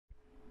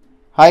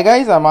Hi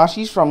guys, I'm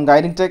Ashish from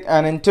Guiding Tech,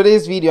 and in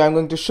today's video I'm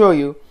going to show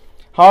you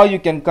how you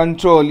can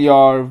control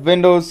your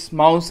Windows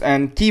mouse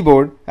and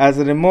keyboard as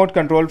a remote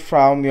control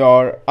from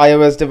your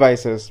iOS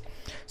devices.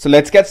 So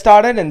let's get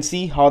started and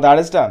see how that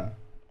is done.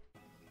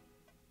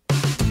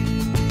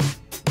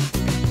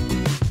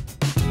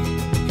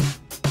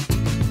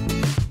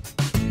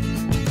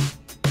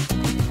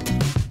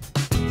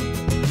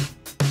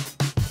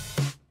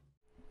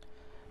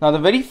 Now the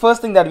very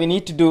first thing that we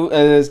need to do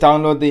is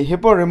download the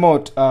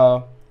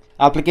HippoRemote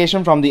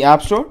application from the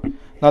App Store.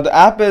 Now the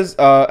app is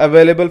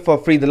available for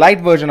free. The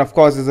light version of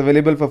course is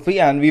available for free,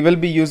 and we will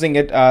be using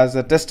it as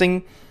a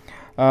testing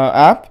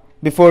app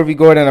before we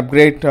go ahead and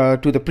upgrade to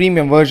the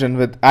premium version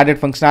with added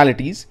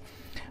functionalities.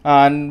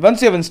 And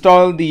once you have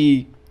installed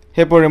the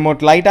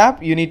HippoRemote Lite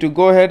app, you need to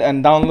go ahead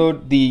and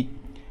download the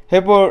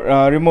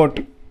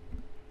HippoRemote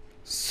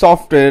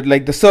software,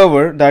 like the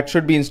server that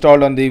should be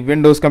installed on the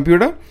Windows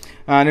computer,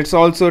 and it's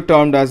also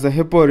termed as the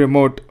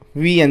HippoRemote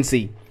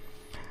VNC.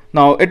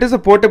 Now it is a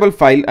portable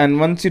file, and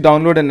once you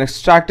download and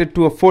extract it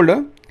to a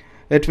folder,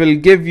 it will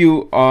give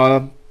you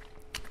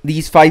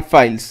these 5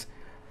 files.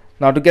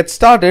 Now to get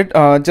started,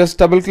 just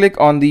double click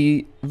on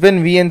the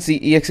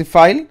WinVNC exe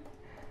file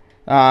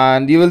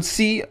and you will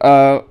see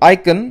an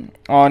icon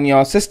on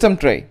your system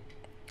tray.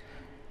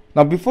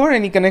 Now before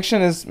any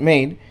connection is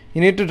made, you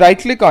need to right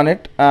click on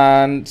it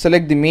and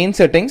select the main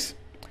settings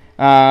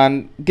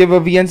and give a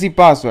VNC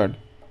password.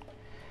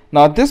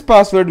 Now this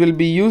password will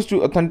be used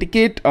to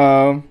authenticate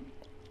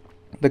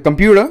the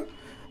computer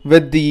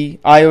with the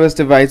iOS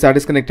device that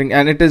is connecting,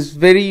 and it is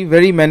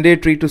very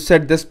mandatory to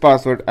set this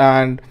password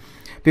and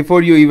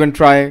before you even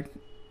try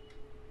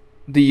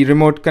the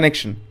remote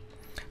connection.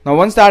 Now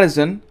once that is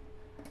done,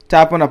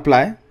 tap on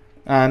apply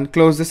and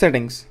close the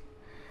settings.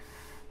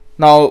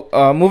 Now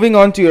moving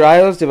on to your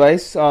iOS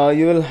device,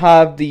 you will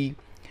have the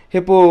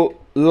Hippo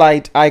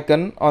Lite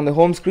icon on the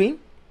home screen,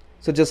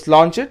 so just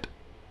launch it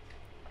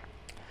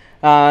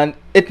and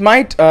it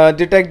might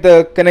detect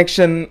the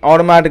connection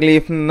automatically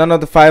if none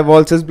of the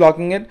firewalls is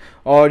blocking it,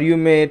 or you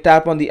may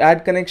tap on the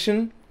add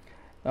connection,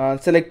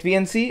 select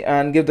VNC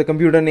and give the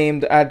computer name,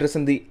 the address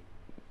and the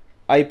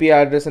IP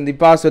address and the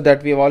password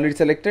that we have already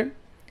selected.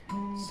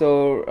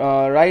 So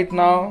right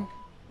now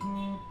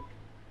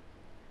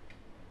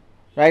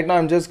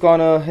I'm just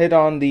gonna hit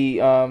on the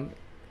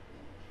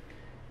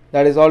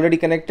that is already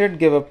connected,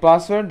 give a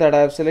password that I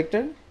have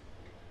selected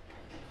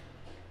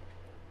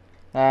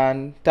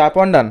and tap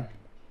on done.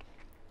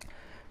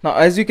 Now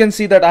as you can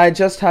see that I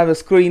just have a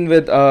screen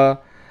with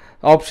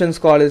options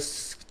called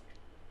as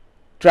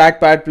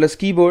trackpad plus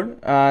keyboard,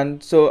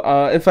 and so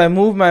if I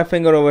move my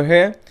finger over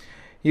here,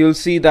 you'll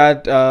see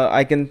that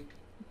I can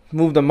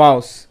move the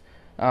mouse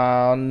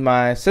on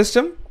my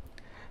system,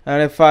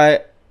 and if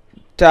I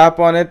tap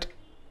on it,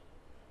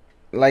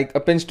 like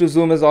a pinch to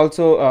zoom is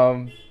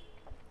also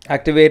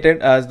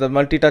activated as the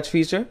multi-touch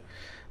feature,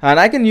 and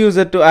I can use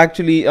it to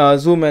actually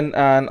zoom in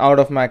and out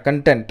of my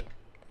content.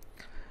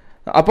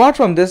 Apart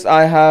from this,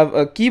 I have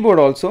a keyboard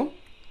also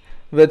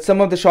with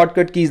some of the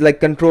shortcut keys like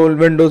Control,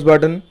 Windows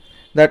button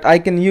that I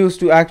can use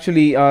to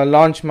actually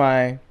launch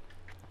my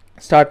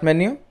start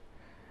menu,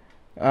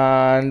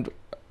 and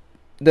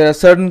there are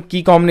certain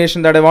key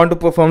combination that I want to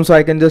perform, so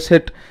I can just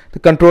hit the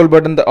Control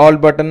button, the Alt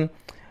button,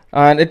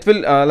 and it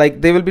will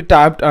they will be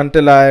tapped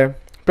until I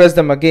press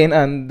them again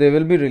and they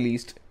will be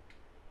released.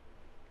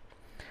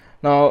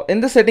 Now in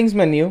the settings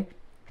menu,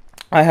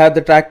 I have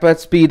the trackpad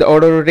speed,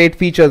 auto rotate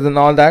features and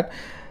all that.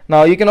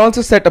 Now you can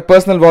also set a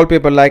personal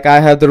wallpaper, like I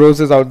have the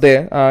roses out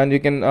there, and you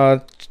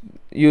can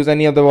use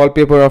any of the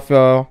wallpaper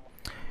of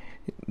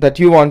that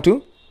you want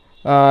to.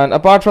 And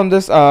apart from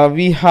this,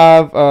 we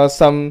have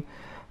some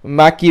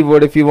Mac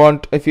keyboard if you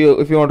want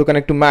to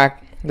connect to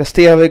Mac, the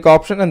stay awake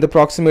option and the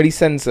proximity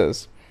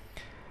sensors.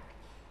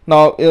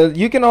 Now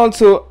you can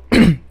also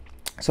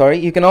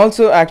you can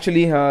also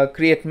actually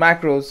create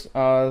macros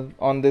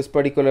on this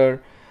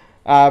particular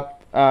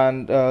app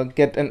and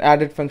get an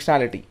added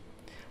functionality.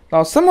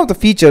 Now some of the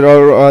feature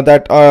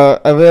that are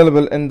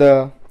available in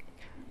the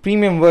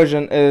premium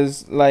version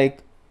is like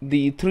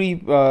the 3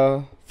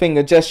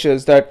 finger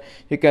gestures that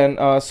you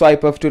can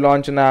swipe up to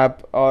launch an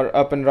app, or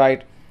up and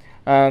right,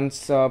 and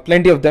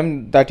plenty of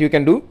them that you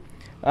can do.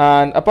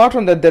 And apart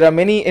from that, there are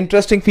many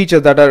interesting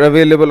features that are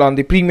available on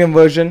the premium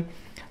version,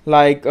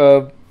 like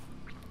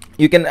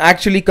you can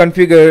actually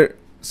configure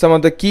some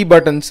of the key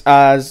buttons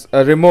as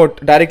a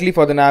remote directly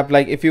for the app.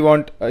 Like if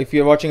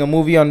you're watching a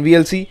movie on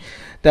VLC,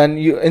 then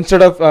you,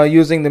 instead of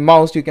using the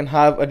mouse, you can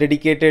have a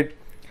dedicated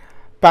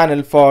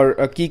panel for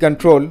key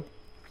control,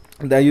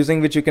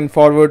 using which you can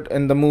forward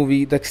in the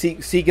movie,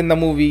 seek in the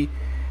movie,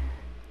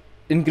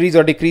 increase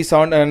or decrease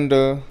sound,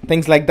 and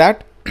things like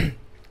that.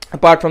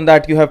 Apart from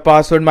that, you have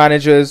password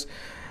managers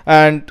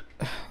and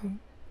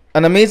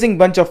an amazing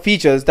bunch of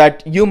features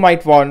that you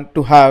might want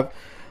to have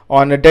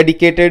on a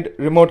dedicated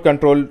remote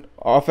control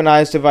of an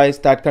iOS device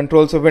that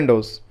controls your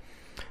Windows.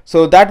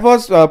 So that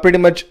was pretty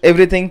much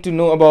everything to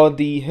know about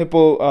the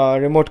Hippo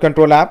remote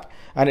control app,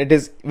 and it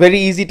is very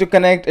easy to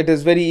connect. It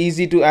is very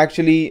easy to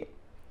actually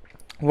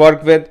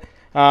work with,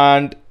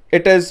 and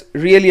it is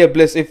really a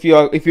bliss if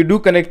you do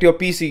connect your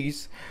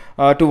PCs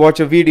to watch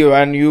a video,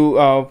 and you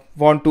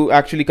want to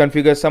actually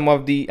configure some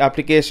of the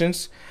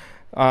applications.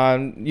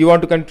 You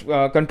want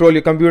to control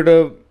your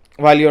computer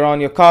while you're on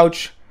your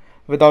couch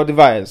without the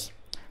wires.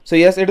 So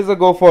yes, it is a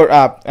go for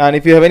app, and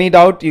if you have any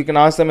doubt, you can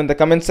ask them in the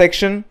comment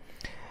section.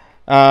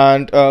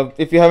 And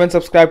if you haven't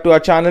subscribed to our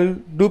channel,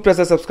 do press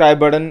the subscribe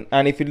button,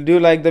 and if you do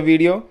like the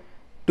video,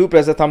 do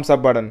press the thumbs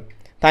up button.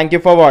 Thank you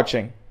for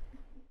watching.